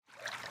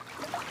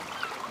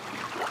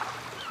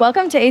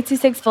Welcome to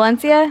 826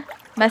 Valencia,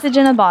 message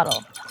in a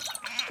bottle.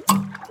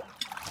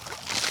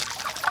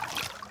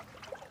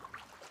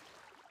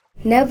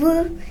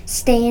 Never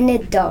Stay in the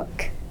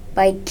Dark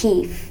by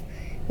Keith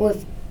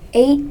with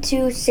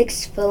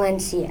 826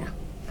 Valencia.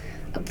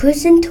 A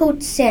person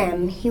told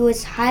Sam he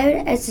was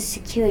hired as a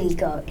security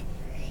guard.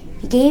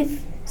 He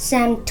gave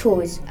Sam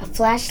tools, a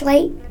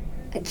flashlight,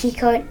 a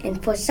keycard,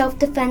 and for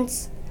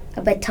self-defense,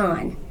 a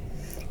baton.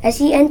 As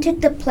he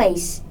entered the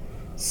place,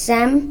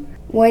 Sam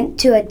went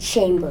to a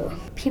chamber.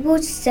 People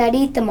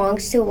studied the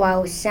monster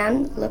while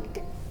Sam looked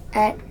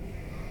at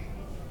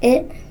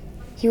it.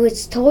 He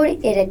was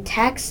told it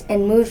attacks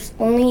and moves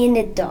only in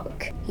the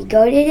dark. He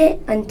guarded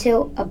it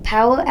until a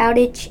power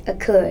outage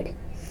occurred.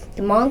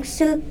 The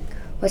monster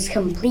was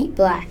complete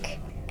black,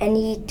 and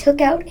he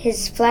took out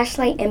his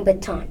flashlight and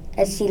baton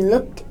as he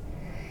looked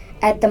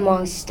at the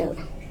monster.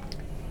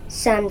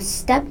 Sam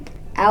stepped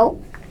out,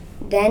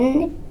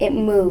 then it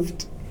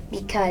moved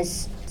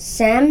because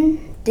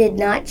Sam did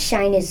not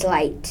shine his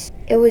light.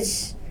 It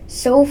was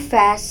so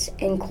fast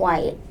and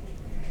quiet.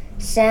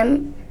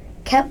 Sam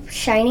kept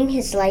shining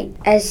his light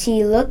as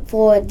he looked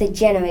for the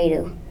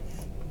generator.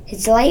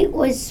 His light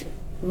was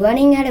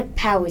running out of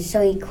power,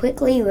 so he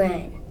quickly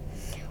ran.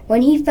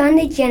 When he found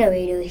the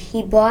generator,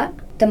 he brought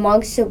the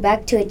monster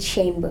back to its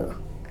chamber.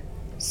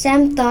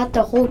 Sam thought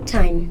the whole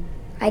time,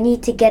 I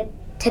need to get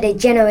to the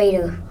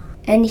generator,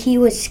 and he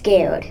was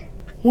scared.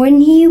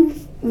 When he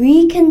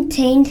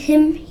recontained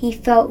him, he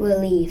felt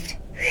relieved.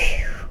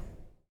 Whew.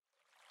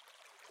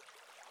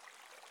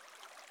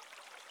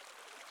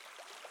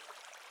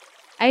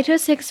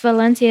 I26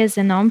 Valencia is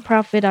a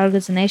non-profit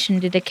organization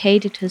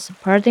dedicated to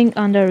supporting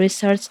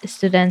under-researched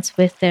students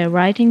with their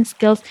writing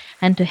skills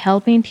and to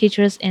helping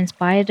teachers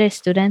inspire their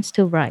students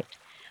to write.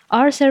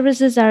 Our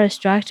services are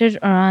structured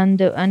around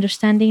the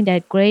understanding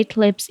that great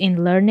leaps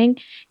in learning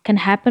can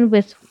happen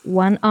with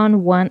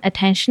one-on-one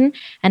attention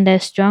and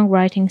that strong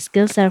writing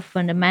skills are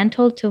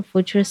fundamental to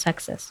future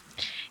success.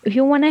 If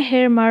you want to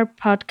hear more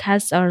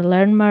podcasts or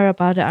learn more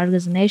about the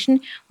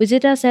organization,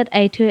 visit us at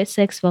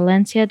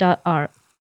a26valencia.org.